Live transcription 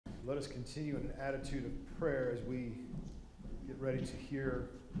Let us continue in an attitude of prayer as we get ready to hear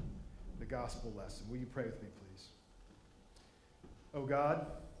the gospel lesson. Will you pray with me, please? Oh God,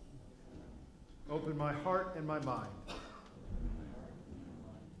 open my heart and my mind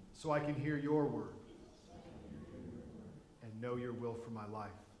so I can hear your word and know your will for my life.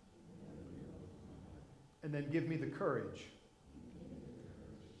 And then give me the courage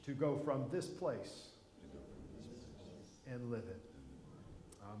to go from this place and live it.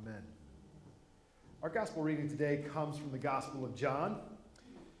 Amen. Our gospel reading today comes from the Gospel of John,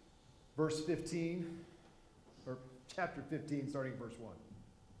 verse 15, or chapter 15, starting at verse 1.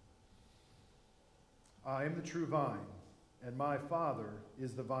 I am the true vine, and my Father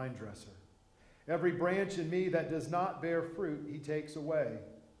is the vine dresser. Every branch in me that does not bear fruit, he takes away.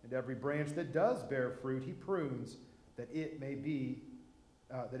 And every branch that does bear fruit, he prunes, that it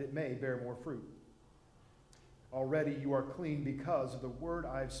may bear more fruit. Already you are clean because of the word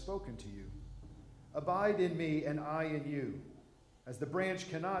I have spoken to you. Abide in me, and I in you. As the branch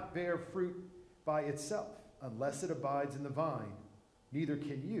cannot bear fruit by itself unless it abides in the vine, neither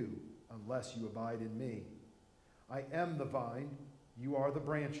can you unless you abide in me. I am the vine, you are the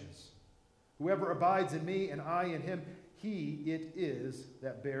branches. Whoever abides in me and I in him, he it is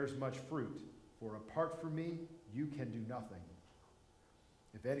that bears much fruit. For apart from me, you can do nothing.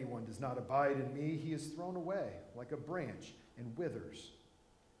 If anyone does not abide in me, he is thrown away like a branch and withers.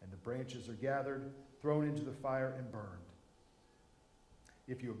 And the branches are gathered, thrown into the fire, and burned.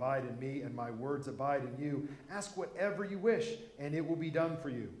 If you abide in me and my words abide in you, ask whatever you wish, and it will be done for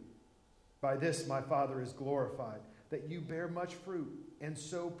you. By this my Father is glorified, that you bear much fruit, and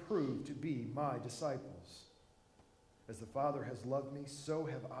so prove to be my disciples. As the Father has loved me, so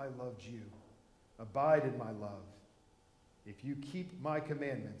have I loved you. Abide in my love. If you keep my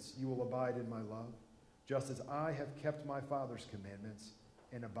commandments, you will abide in my love, just as I have kept my Father's commandments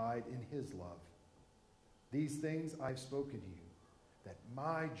and abide in his love. These things I've spoken to you, that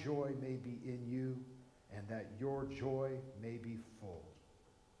my joy may be in you, and that your joy may be full.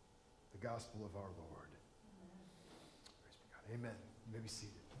 The gospel of our Lord. Praise be God. Amen. You may be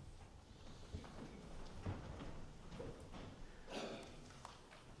seated.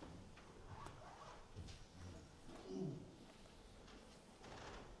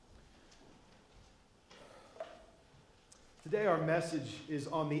 Today our message is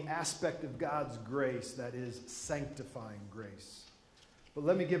on the aspect of God's grace that is sanctifying grace. But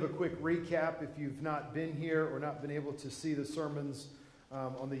let me give a quick recap if you've not been here or not been able to see the sermons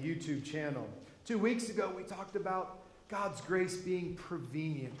on the YouTube channel. 2 weeks ago we talked about God's grace being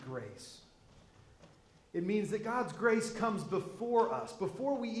prevenient grace. It means that God's grace comes before us,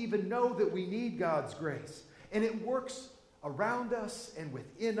 before we even know that we need God's grace. And it works around us and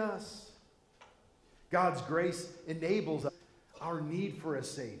within us. God's grace enables our need for a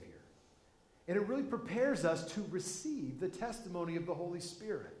Savior. And it really prepares us to receive the testimony of the Holy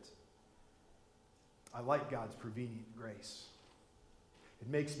Spirit. I like God's prevenient grace. It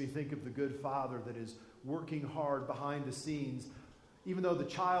makes me think of the good father that is working hard behind the scenes, even though the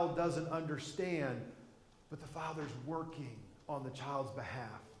child doesn't understand, but the father's working on the child's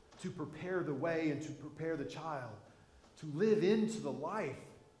behalf to prepare the way and to prepare the child to live into the life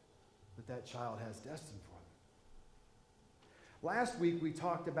that child has destined for them. Last week we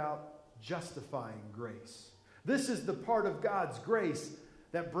talked about justifying grace. This is the part of God's grace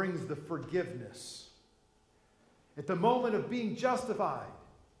that brings the forgiveness. At the moment of being justified,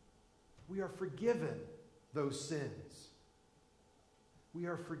 we are forgiven those sins. We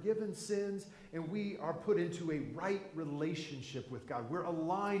are forgiven sins, and we are put into a right relationship with God. We're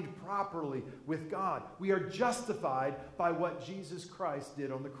aligned properly with God. We are justified by what Jesus Christ did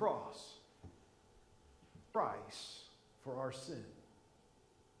on the cross. Price for our sin.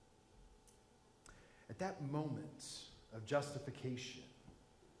 At that moment of justification,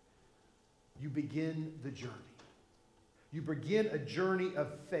 you begin the journey. You begin a journey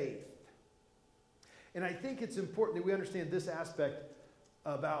of faith. And I think it's important that we understand this aspect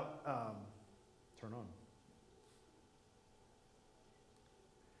about,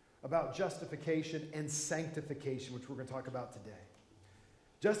 about justification and sanctification, which we're going to talk about today.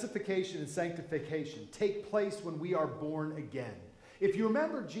 Justification and sanctification take place when we are born again. If you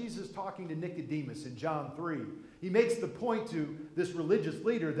remember Jesus talking to Nicodemus in John 3, he makes the point to this religious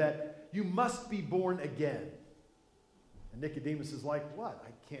leader that you must be born again. And Nicodemus is like, what?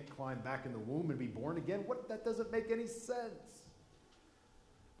 I can't climb back in the womb and be born again? What? That doesn't make any sense.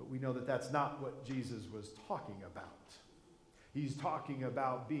 But we know that that's not what Jesus was talking about. He's talking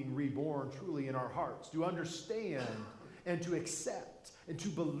about being reborn truly in our hearts, to understand and to accept and to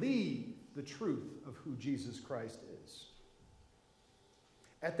believe the truth of who Jesus Christ is.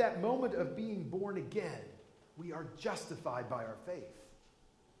 At that moment of being born again, we are justified by our faith.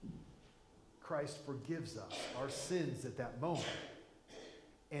 Christ forgives us our sins at that moment.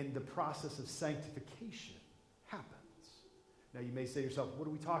 And the process of sanctification happens. Now you may say to yourself, what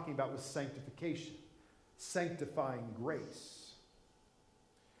are we talking about with sanctification? Sanctifying grace.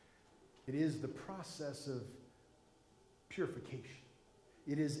 It is the process of purification.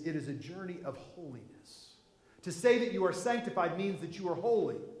 It is a journey of holiness. To say that you are sanctified means that you are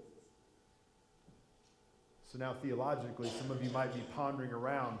holy. So now theologically, some of you might be pondering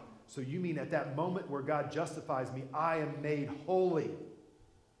around, so you mean at that moment where God justifies me, I am made holy?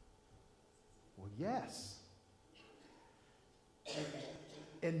 Well, yes.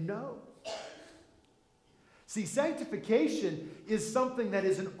 And no. See, sanctification is something that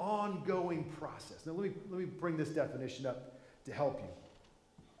is an ongoing process. Now, let me bring this definition up to help you.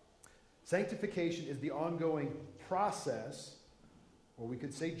 Sanctification is the ongoing process, or we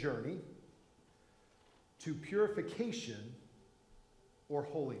could say journey, to purification or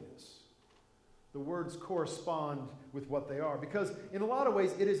holiness. The words correspond with what they are, because in a lot of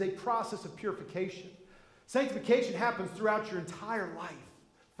ways it is a process of purification. Sanctification happens throughout your entire life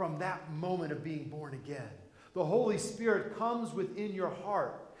from that moment of being born again. The Holy Spirit comes within your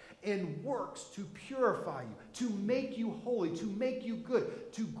heart and works to purify you, to make you holy, to make you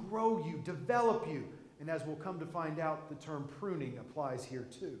good, to grow you, develop you. And as we'll come to find out, the term pruning applies here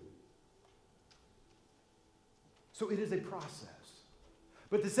too. So it is a process.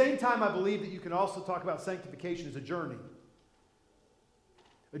 But at the same time, I believe that you can also talk about sanctification as a journey.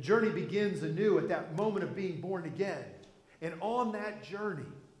 A journey begins anew at that moment of being born again. And on that journey,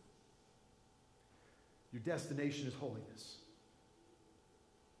 your destination is holiness.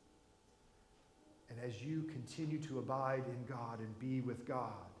 And as you continue to abide in God and be with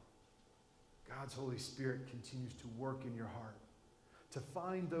God, God's Holy Spirit continues to work in your heart to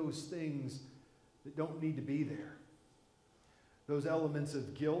find those things that don't need to be there. Those elements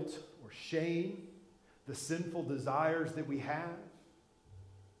of guilt or shame, the sinful desires that we have,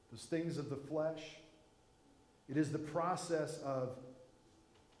 those things of the flesh. It is the process of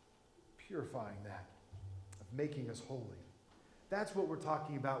purifying that, of making us holy. That's what we're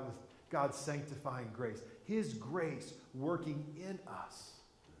talking about with God's sanctifying grace. His grace working in us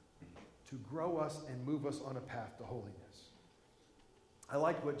to grow us and move us on a path to holiness. I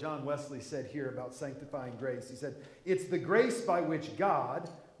like what John Wesley said here about sanctifying grace. He said, it's the grace by which God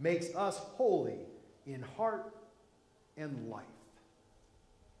makes us holy in heart and life.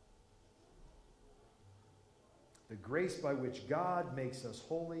 The grace by which God makes us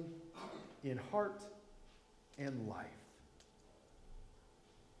holy in heart and life.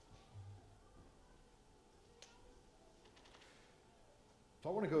 So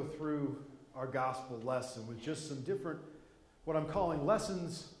I want to go through our gospel lesson with just some different, what I'm calling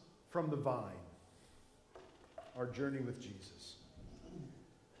lessons from the vine. Our journey with Jesus.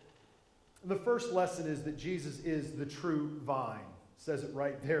 And the first lesson is that Jesus is the true vine. It says it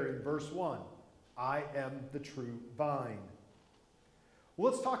right there in verse 1. I am the true vine.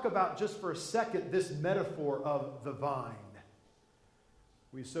 Well, let's talk about just for a second this metaphor of the vine.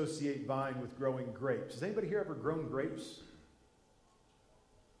 We associate vine with growing grapes. Has anybody here ever grown grapes?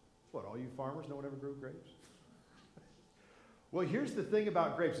 What, all you farmers, no one ever grew grapes? Well, here's the thing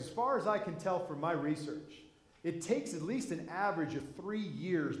about grapes. As far as I can tell from my research, it takes at least an average of 3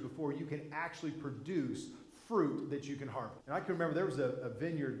 years before you can actually produce fruit that you can harvest. And I can remember there was a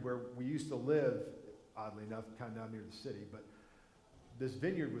vineyard where we used to live, oddly enough, kind of down near the city, but this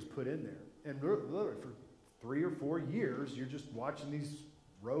vineyard was put in there. And literally for 3 or 4 years, you're just watching these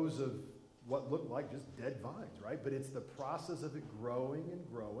rows of what looked like just dead vines, right? But it's the process of it growing and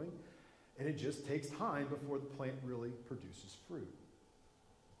growing, and it just takes time before the plant really produces fruit.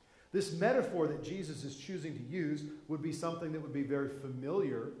 This metaphor that Jesus is choosing to use would be something that would be very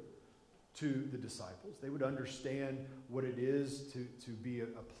familiar to the disciples. They would understand what it is to be a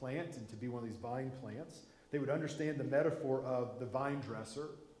plant and to be one of these vine plants. They would understand the metaphor of the vine dresser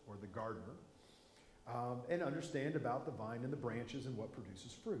or the gardener, and understand about the vine and the branches and what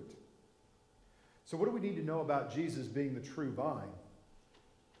produces fruit. So what do we need to know about Jesus being the true vine?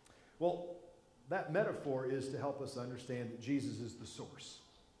 Well, that metaphor is to help us understand that Jesus is the source.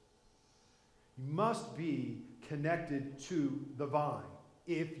 You must be connected to the vine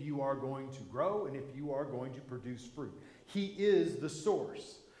if you are going to grow and if you are going to produce fruit. He is the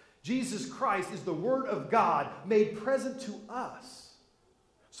source. Jesus Christ is the Word of God made present to us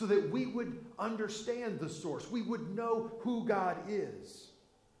so that we would understand the source. We would know who God is.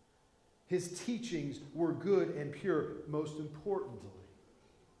 His teachings were good and pure. Most importantly,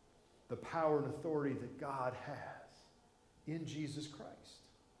 the power and authority that God has in Jesus Christ.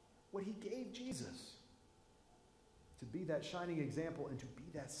 what he gave Jesus to be that shining example and to be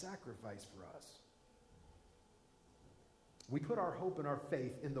that sacrifice for us. We put our hope and our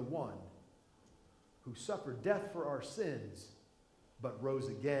faith in the one who suffered death for our sins, but rose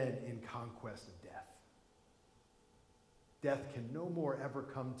again in conquest of death. Death can no more ever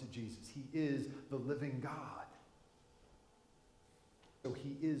come to Jesus. He is the living God. So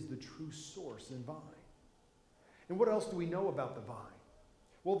he is the true source and vine. And what else do we know about the vine?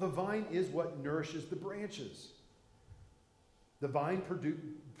 Well, the vine is what nourishes the branches. The vine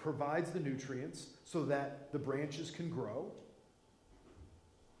provides the nutrients so that the branches can grow.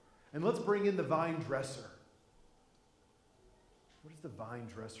 And let's bring in the vine dresser. What does the vine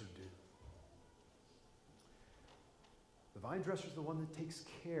dresser do? The vine dresser is the one that takes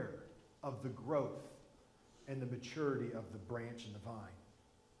care of the growth and the maturity of the branch and the vine.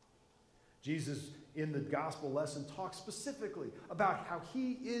 Jesus, in the gospel lesson, talks specifically about how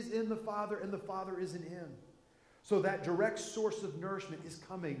he is in the Father and the Father is in him. So that direct source of nourishment is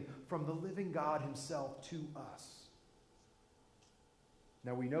coming from the living God himself to us.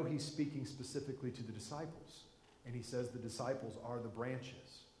 Now we know he's speaking specifically to the disciples, and he says the disciples are the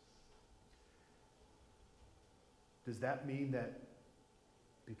branches. Does that mean that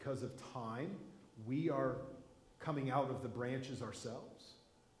because of time, we are coming out of the branches ourselves?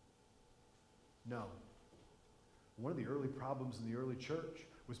 No. One of the early problems in the early church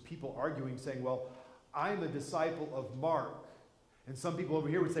was people arguing, saying, well, I'm a disciple of Mark. And some people over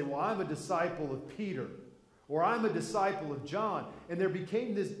here would say, well, I'm a disciple of Peter. Or I'm a disciple of John. And there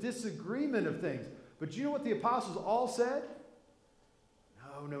became this disagreement of things. But do you know what the apostles all said?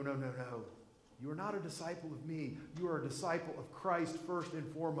 No. You are not a disciple of me. You are a disciple of Christ first and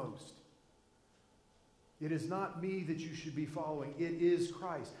foremost. It is not me that you should be following. It is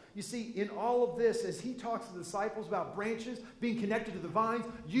Christ. You see, in all of this, as he talks to the disciples about branches being connected to the vines,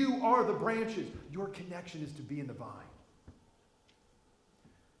 you are the branches. Your connection is to be in the vine.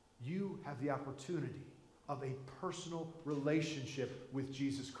 You have the opportunity of a personal relationship with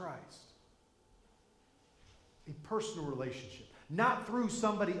Jesus Christ. A personal relationship. Not through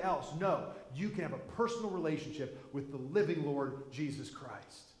somebody else. No, you can have a personal relationship with the living Lord Jesus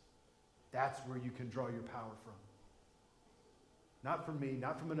Christ. That's where you can draw your power from. Not from me,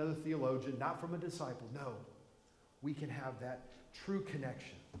 not from another theologian, not from a disciple. No, we can have that true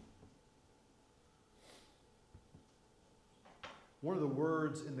connection. One of the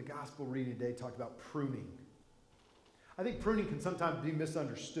words in the gospel reading today talked about pruning. I think pruning can sometimes be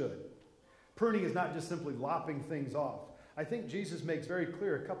misunderstood. Pruning is not just simply lopping things off. I think Jesus makes very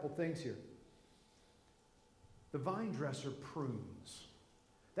clear a couple things here. The vine dresser prunes.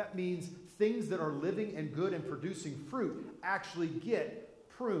 That means things that are living and good and producing fruit actually get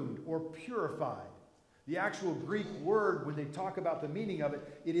pruned or purified. The actual Greek word, when they talk about the meaning of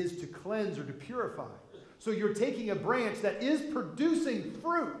it, it is to cleanse or to purify. So you're taking a branch that is producing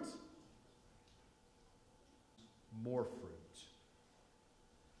fruit. More fruit.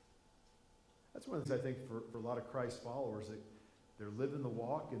 That's one of the things I think for a lot of Christ followers, that they're living the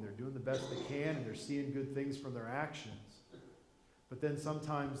walk and they're doing the best they can and they're seeing good things from their actions. But then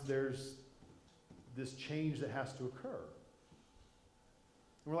sometimes there's this change that has to occur.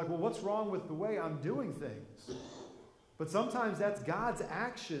 And we're like, well, what's wrong with the way I'm doing things? But sometimes that's God's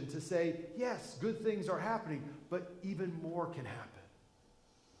action to say, yes, good things are happening, but even more can happen.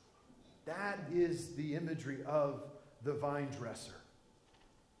 That is the imagery of the vine dresser.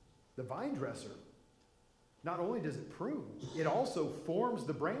 The vine dresser, not only does it prune, it also forms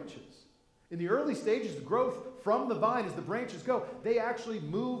the branches. In the early stages of growth from the vine, as the branches go, they actually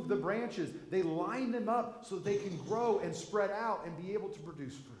move the branches. They line them up so they can grow and spread out and be able to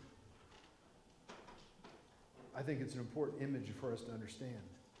produce fruit. I think it's an important image for us to understand.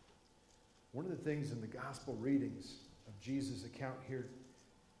 One of the things in the gospel readings of Jesus' account here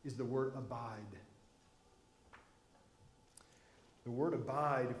is the word abide. The word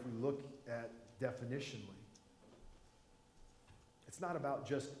abide, if we look at definitionally, it's not about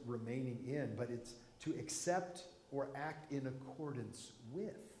just remaining in, but it's to accept or act in accordance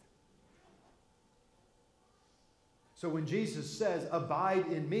with. So when Jesus says, abide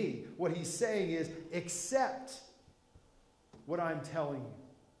in me, what he's saying is, accept what I'm telling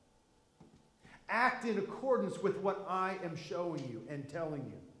you. Act in accordance with what I am showing you and telling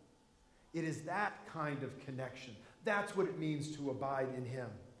you. It is that kind of connection. That's what it means to abide in him.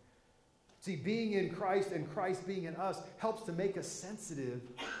 See, being in Christ and Christ being in us helps to make us sensitive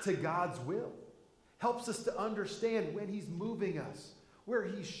to God's will. Helps us to understand when he's moving us, where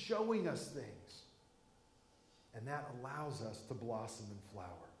he's showing us things. And that allows us to blossom and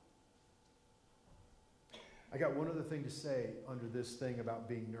flower. I got one other thing to say under this thing about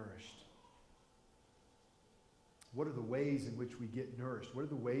being nourished. What are the ways in which we get nourished? What are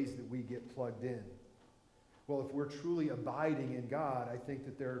the ways that we get plugged in? Well, if we're truly abiding in God, I think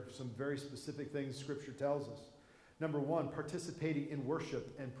that there are some very specific things Scripture tells us. Number one, participating in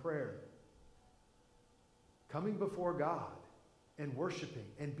worship and prayer. Coming before God and worshiping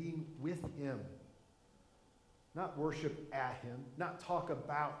and being with Him. Not worship at Him, not talk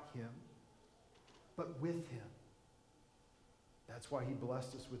about Him, but with Him. That's why He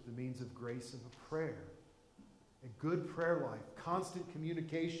blessed us with the means of grace of a prayer. A good prayer life, constant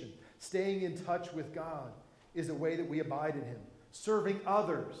communication, staying in touch with God is a way that we abide in Him. Serving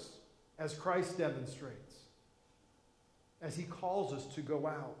others as Christ demonstrates. As He calls us to go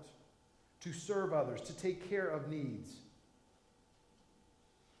out, to serve others, to take care of needs.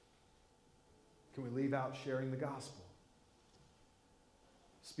 Can we leave out sharing the gospel?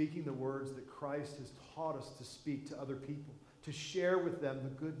 Speaking the words that Christ has taught us to speak to other people, to share with them the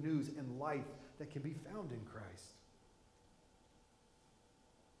good news and life that can be found in Christ.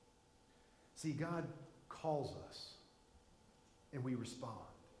 See, God calls us, and we respond.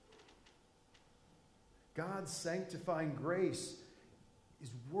 God's sanctifying grace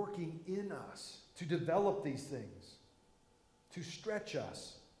is working in us to develop these things, to stretch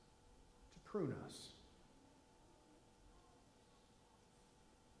us, to prune us.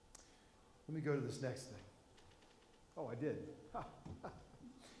 Let me go to this next thing. Oh, I did.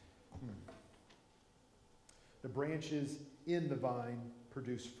 The branches in the vine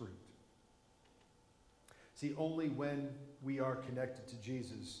produce fruit. See, only when we are connected to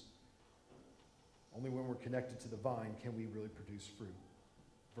Jesus, only when we're connected to the vine can we really produce fruit.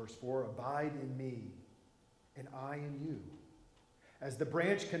 Verse 4, abide in me, and I in you. As the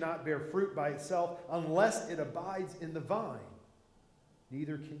branch cannot bear fruit by itself unless it abides in the vine,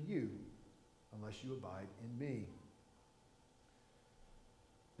 neither can you unless you abide in me.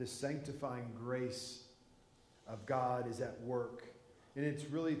 This sanctifying grace of God is at work, and it's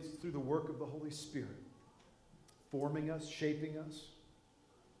through the work of the Holy Spirit, forming us, shaping us.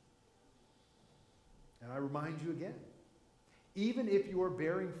 And I remind you again, even if you are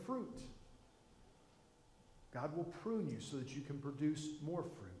bearing fruit, God will prune you so that you can produce more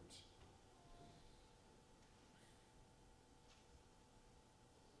fruit.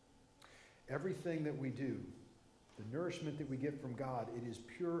 Everything that we do, the nourishment that we get from God, it is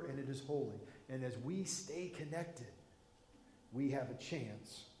pure and it is holy. And as we stay connected, we have a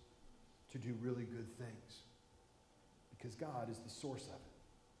chance to do really good things. Because God is the source of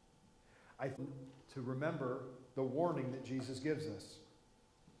it. To remember the warning that Jesus gives us.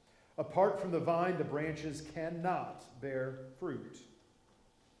 Apart from the vine, the branches cannot bear fruit.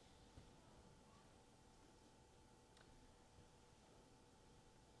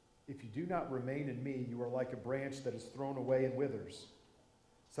 If you do not remain in me, you are like a branch that is thrown away and withers.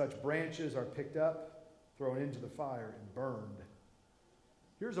 Such branches are picked up, thrown into the fire, and burned.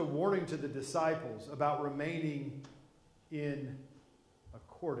 Here's a warning to the disciples about remaining in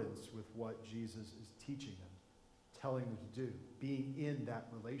accordance with what Jesus is teaching them, telling them to do, being in that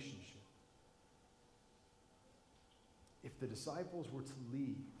relationship. If the disciples were to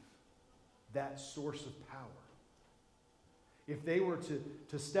leave that source of power, if they were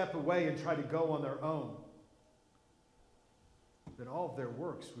to step away and try to go on their own, then all of their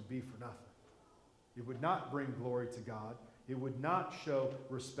works would be for nothing. It would not bring glory to God. It would not show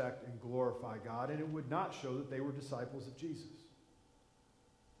respect and glorify God, and it would not show that they were disciples of Jesus.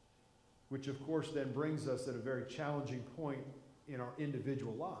 Which, of course, then brings us at a very challenging point in our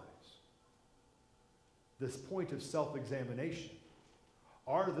individual lives. This point of self-examination.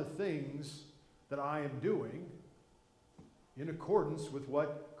 Are the things that I am doing in accordance with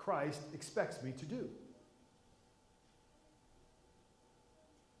what Christ expects me to do?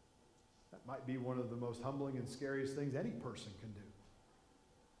 That might be one of the most humbling and scariest things any person can do.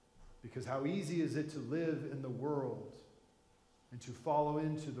 Because how easy is it to live in the world and to follow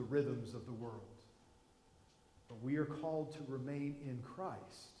into the rhythms of the world? But we are called to remain in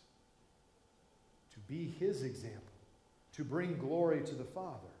Christ, to be His example, to bring glory to the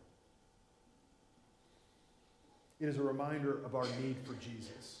Father. It is a reminder of our need for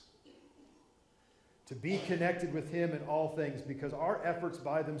Jesus. To be connected with Him in all things, because our efforts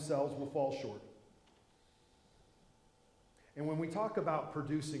by themselves will fall short. And when we talk about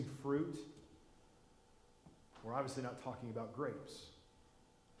producing fruit, we're obviously not talking about grapes.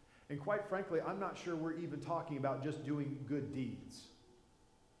 And quite frankly, I'm not sure we're even talking about just doing good deeds.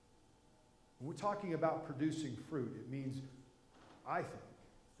 When we're talking about producing fruit, it means, I think,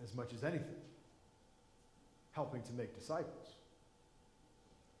 as much as anything, helping to make disciples.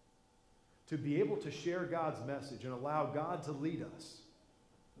 to be able to share God's message and allow God to lead us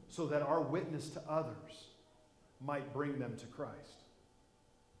so that our witness to others might bring them to Christ.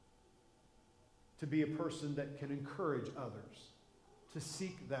 To be a person that can encourage others to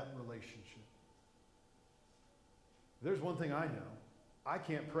seek that relationship. There's one thing I know. I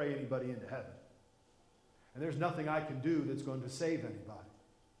can't pray anybody into heaven. And there's nothing I can do that's going to save anybody.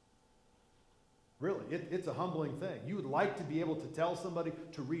 Really, it's a humbling thing. You would like to be able to tell somebody,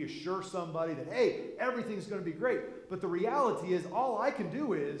 to reassure somebody that, hey, everything's going to be great. But the reality is, all I can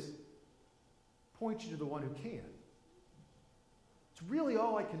do is point you to the one who can. It's really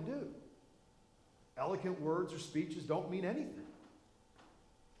all I can do. Eloquent words or speeches don't mean anything.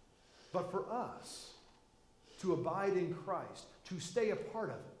 But for us to abide in Christ, to stay a part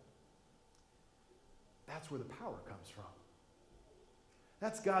of it, that's where the power comes from.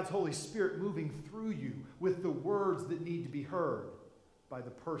 That's God's Holy Spirit moving through you with the words that need to be heard by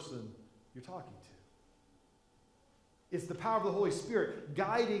the person you're talking to. It's the power of the Holy Spirit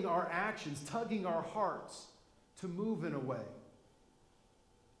guiding our actions, tugging our hearts to move in a way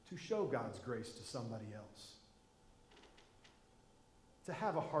to show God's grace to somebody else. To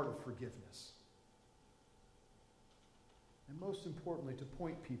have a heart of forgiveness. And most importantly, to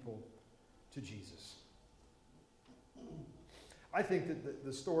point people to Jesus. I think that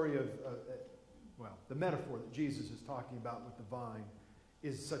the story of, the metaphor that Jesus is talking about with the vine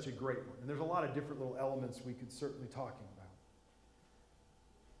is such a great one. And there's a lot of different little elements we could certainly talking about.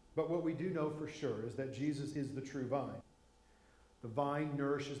 But what we do know for sure is that Jesus is the true vine. The vine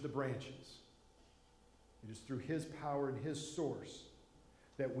nourishes the branches. It is through his power and his source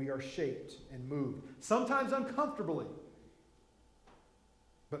that we are shaped and moved, sometimes uncomfortably,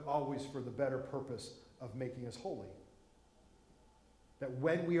 but always for the better purpose of making us holy. That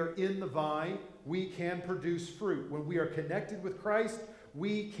when we are in the vine, we can produce fruit. When we are connected with Christ,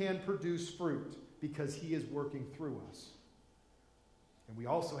 we can produce fruit because he is working through us. And we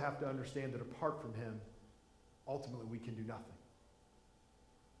also have to understand that apart from him, ultimately we can do nothing.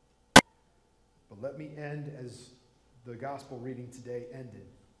 But let me end as the gospel reading today ended.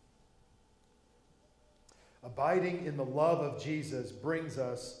 Abiding in the love of Jesus brings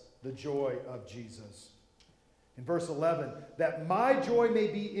us the joy of Jesus. In verse 11, that my joy may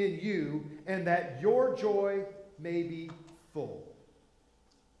be in you and that your joy may be full.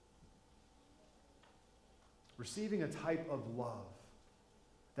 Receiving a type of love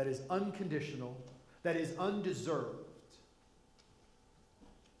that is unconditional, that is undeserved,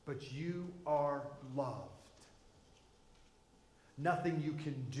 but you are loved. Nothing you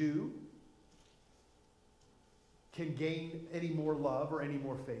can do can gain any more love or any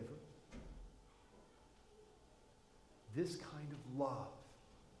more favor. This kind of love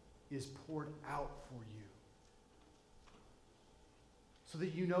is poured out for you so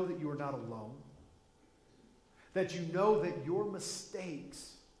that you know that you are not alone, that you know that your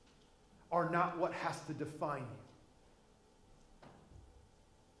mistakes are not what has to define you,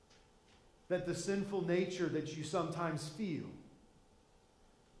 that the sinful nature that you sometimes feel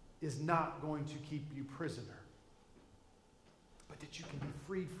is not going to keep you prisoner, but that you can be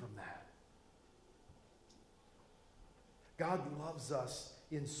freed from that. God loves us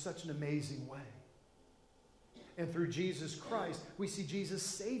in such an amazing way. And through Jesus Christ, we see Jesus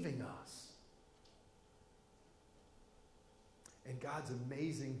saving us. And God's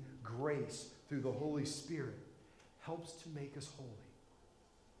amazing grace through the Holy Spirit helps to make us holy.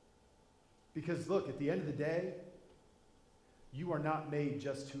 Because look, at the end of the day, you are not made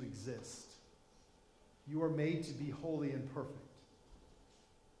just to exist. You are made to be holy and perfect.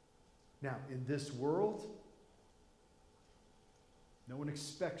 Now, in this world, no one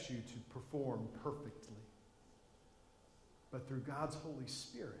expects you to perform perfectly. But through God's Holy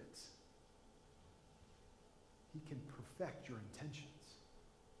Spirit, he can perfect your intentions.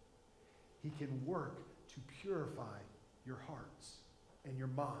 He can work to purify your hearts and your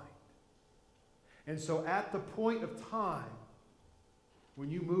mind. And so at the point of time, when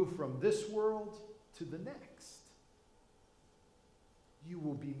you move from this world to the next, you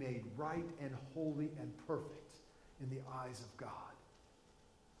will be made right and holy and perfect in the eyes of God.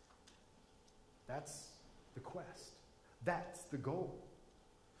 That's the quest. That's the goal.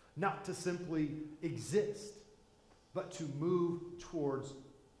 Not to simply exist, but to move towards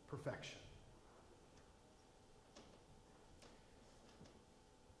perfection.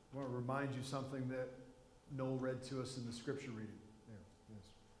 I want to remind you something that Noel read to us in the scripture reading. There,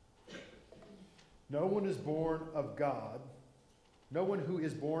 yes. No one is born of God. No one who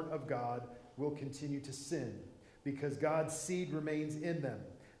is born of God will continue to sin, because God's seed remains in them.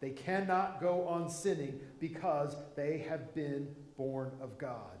 They cannot go on sinning because they have been born of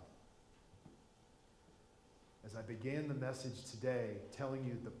God. as I began the message today, telling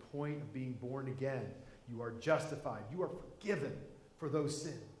you the point of being born again, you are justified, you are forgiven for those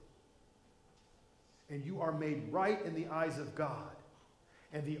sins, and you are made right in the eyes of God.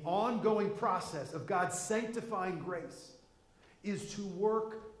 And the ongoing process of God's sanctifying grace is to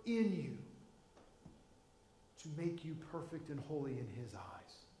work in you to make you perfect and holy in His eyes.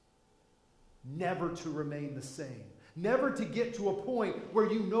 Never to remain the same. Never to get to a point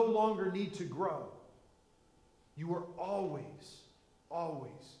where you no longer need to grow. You are always,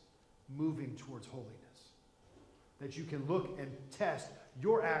 always moving towards holiness. That you can look and test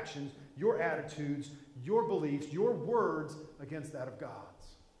your actions, your attitudes, your beliefs, your words against that of God's.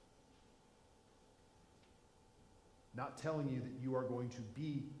 Not telling you that you are going to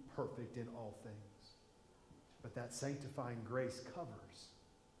be perfect in all things, but that sanctifying grace covers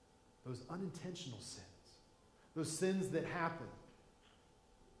those unintentional sins, those sins that happen.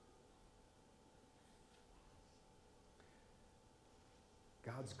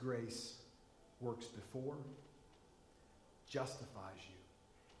 God's grace works before, justifies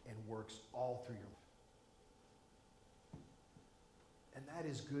you, and works all through your life. And that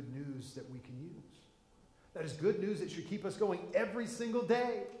is good news that we can use. That is good news that should keep us going every single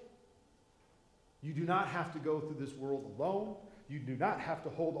day. You do not have to go through this world alone. You do not have to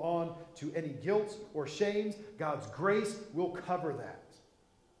hold on to any guilt or shames. God's grace will cover that.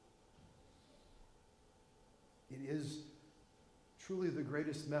 It is truly the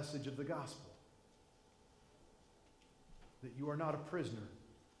greatest message of the gospel. That you are not a prisoner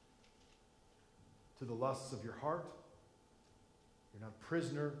to the lusts of your heart. You're not a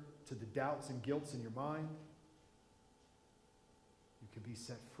prisoner to the doubts and guilts in your mind. You can be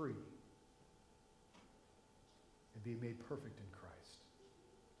set free and be made perfect in Christ.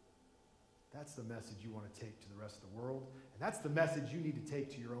 That's the message you want to take to the rest of the world, and that's the message you need to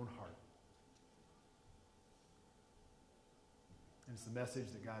take to your own heart. And it's the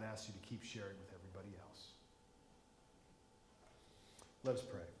message that God asks you to keep sharing with everybody else. Let us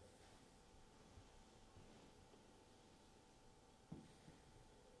pray.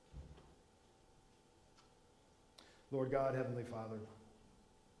 Lord God, Heavenly Father,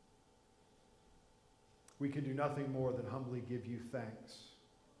 we can do nothing more than humbly give you thanks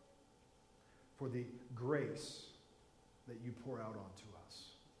for the grace that you pour out onto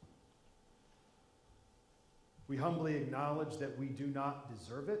us. We humbly acknowledge that we do not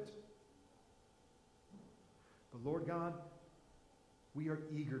deserve it. But Lord God, we are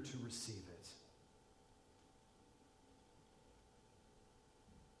eager to receive it.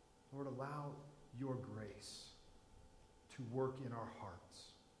 Lord, allow your grace to work in our hearts,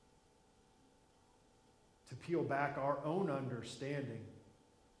 to peel back our own understanding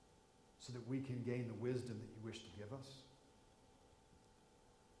so that we can gain the wisdom that you wish to give us,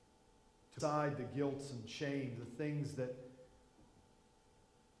 to decide the guilt and shame, the things that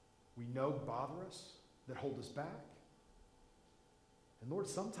we know bother us, that hold us back. And Lord,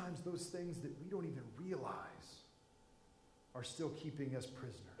 sometimes those things that we don't even realize are still keeping us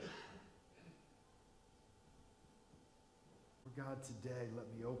prisoner. God, today, let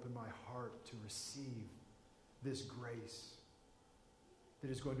me open my heart to receive this grace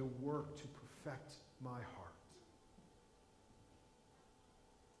that is going to work to perfect my heart.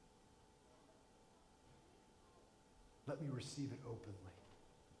 Let me receive it openly.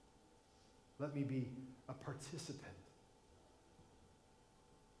 Let me be a participant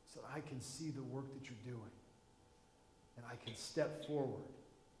so that I can see the work that you're doing and I can step forward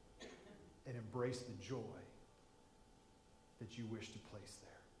and embrace the joy that you wish to place there.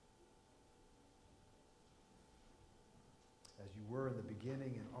 As you were in the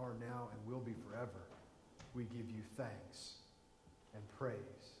beginning and are now and will be forever, we give you thanks and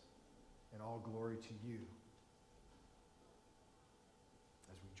praise and all glory to you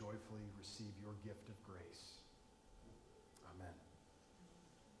as we joyfully receive your gift of grace. Amen.